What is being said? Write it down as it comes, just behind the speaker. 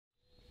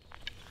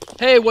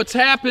Hey, what's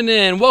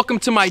happening? Welcome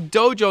to my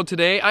dojo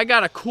today. I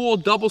got a cool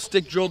double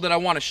stick drill that I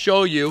want to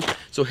show you.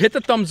 So hit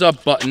the thumbs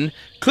up button,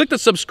 click the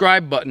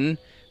subscribe button.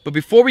 But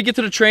before we get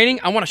to the training,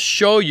 I want to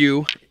show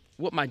you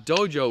what my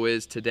dojo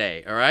is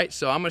today, all right?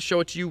 So I'm going to show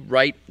it to you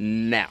right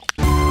now.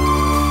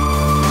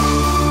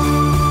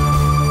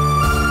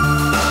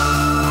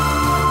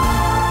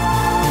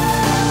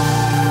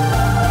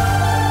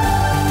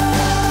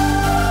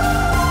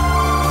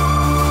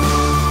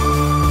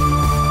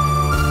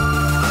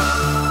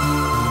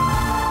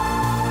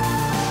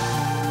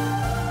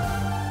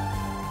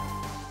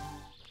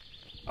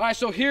 All right,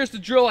 so here's the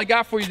drill I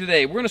got for you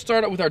today. We're gonna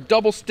start out with our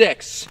double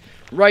sticks.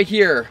 Right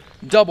here,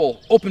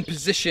 double, open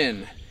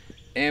position.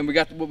 And we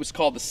got what was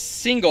called the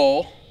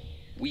single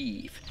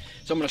weave.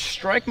 So I'm gonna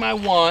strike my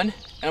one, and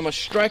I'm gonna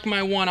strike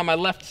my one on my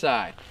left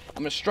side.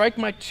 I'm gonna strike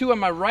my two on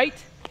my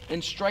right,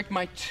 and strike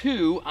my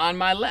two on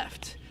my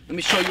left. Let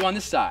me show you on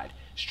this side.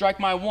 Strike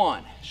my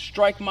one,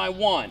 strike my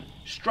one,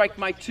 strike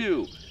my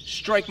two,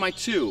 strike my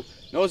two.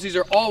 Notice these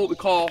are all what we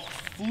call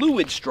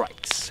fluid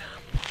strikes.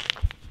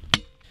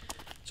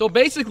 So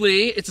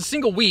basically, it's a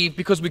single weave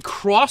because we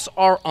cross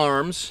our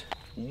arms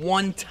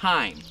one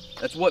time.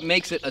 That's what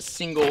makes it a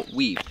single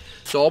weave.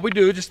 So all we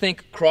do, just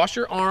think, cross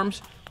your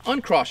arms,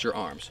 uncross your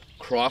arms.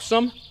 Cross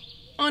them,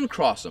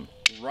 uncross them.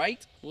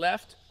 Right,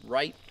 left,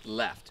 right,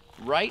 left.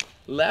 Right,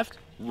 left,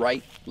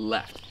 right,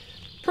 left.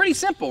 Pretty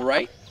simple,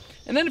 right?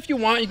 And then if you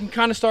want, you can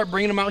kind of start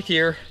bringing them out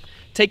here,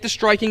 take the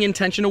striking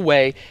intention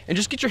away, and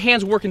just get your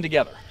hands working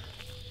together.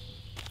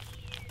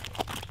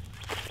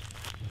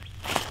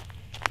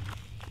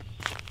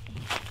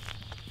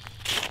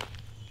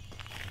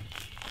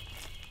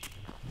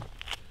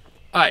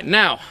 All right,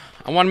 now,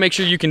 I want to make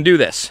sure you can do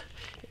this.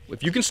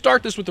 If you can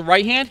start this with the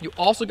right hand, you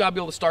also got to be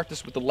able to start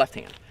this with the left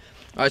hand.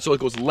 All right, so it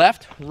goes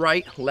left,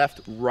 right,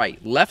 left,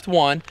 right. Left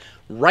one,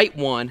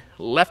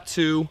 left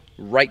two,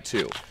 right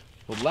two.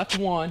 So left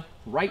one,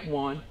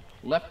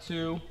 left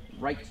two,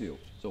 right two.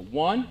 So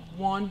 1,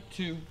 1,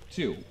 2,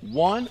 2.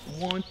 1,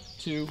 1,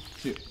 2,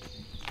 2.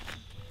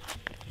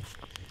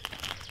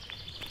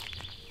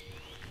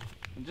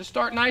 And just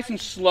start nice and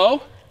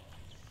slow,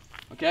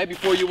 okay,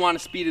 before you want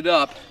to speed it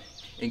up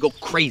and go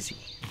crazy.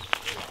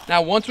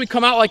 Now, once we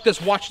come out like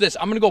this, watch this.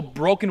 I'm gonna go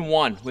broken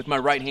one with my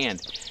right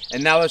hand.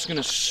 And now that's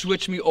gonna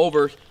switch me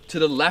over to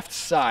the left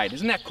side.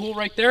 Isn't that cool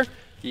right there?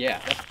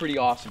 Yeah, that's pretty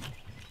awesome.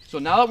 So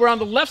now that we're on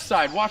the left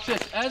side, watch this.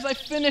 As I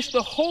finish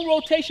the whole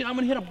rotation, I'm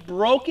gonna hit a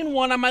broken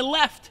one on my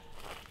left.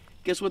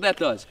 Guess what that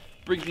does?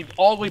 Brings me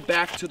all the way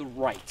back to the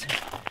right.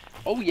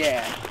 Oh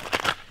yeah.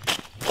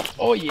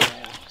 Oh yeah.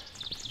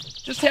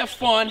 Just have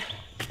fun.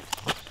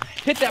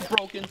 Hit that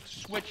broken,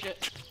 switch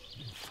it.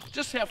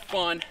 Just have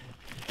fun.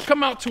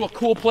 Come out to a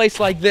cool place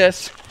like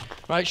this,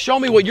 right? Show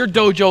me what your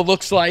dojo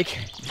looks like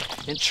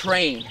and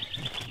train.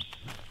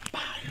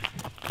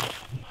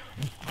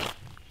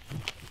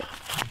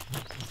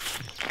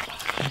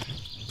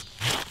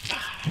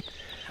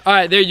 All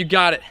right, there you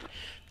got it.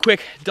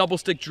 Quick double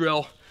stick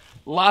drill.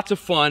 Lots of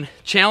fun.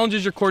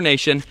 Challenges your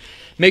coordination.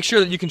 Make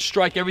sure that you can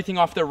strike everything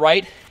off the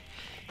right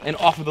and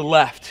off of the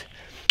left.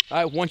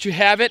 All right, once you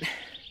have it,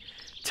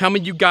 tell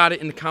me you got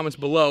it in the comments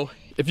below.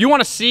 If you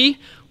want to see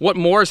what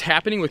more is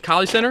happening with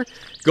Kali Center,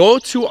 go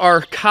to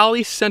our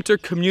Kali Center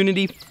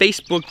community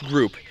Facebook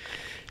group.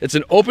 It's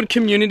an open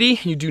community.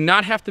 You do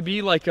not have to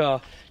be like,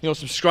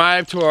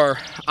 subscribe to our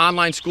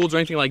online schools or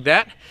anything like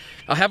that.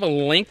 I'll have a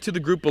link to the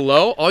group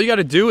below. All you got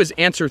to do is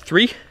answer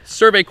 3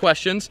 survey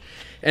questions,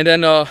 and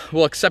then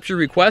we'll accept your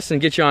request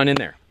and get you on in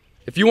there.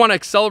 If you want to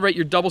accelerate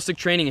your double stick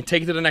training and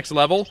take it to the next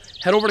level,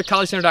 head over to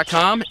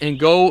KaliCenter.com and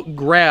go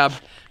grab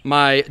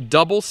my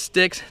double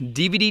sticks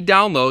DVD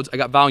downloads. I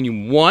got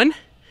volume 1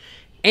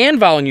 and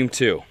volume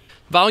 2.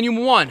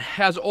 Volume 1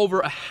 has over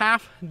a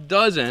half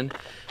dozen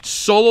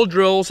solo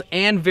drills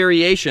and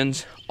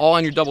variations all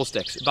on your double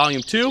sticks.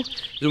 Volume 2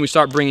 is when we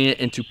start bringing it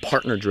into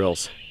partner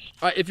drills.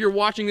 All right, if you're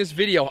watching this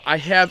video, I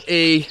have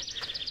a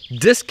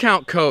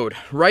discount code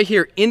right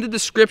here in the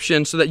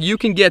description so that you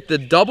can get the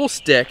double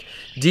stick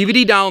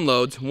DVD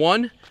downloads,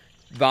 1,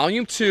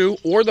 volume 2,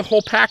 or the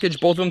whole package,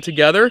 both of them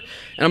together.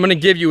 And I'm gonna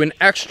give you an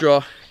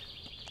extra,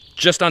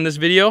 just on this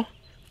video,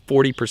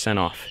 40%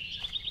 off.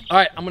 All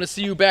right, I'm gonna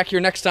see you back here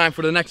next time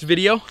for the next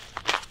video.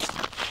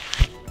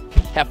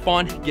 Have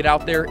fun, get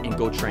out there, and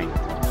go train.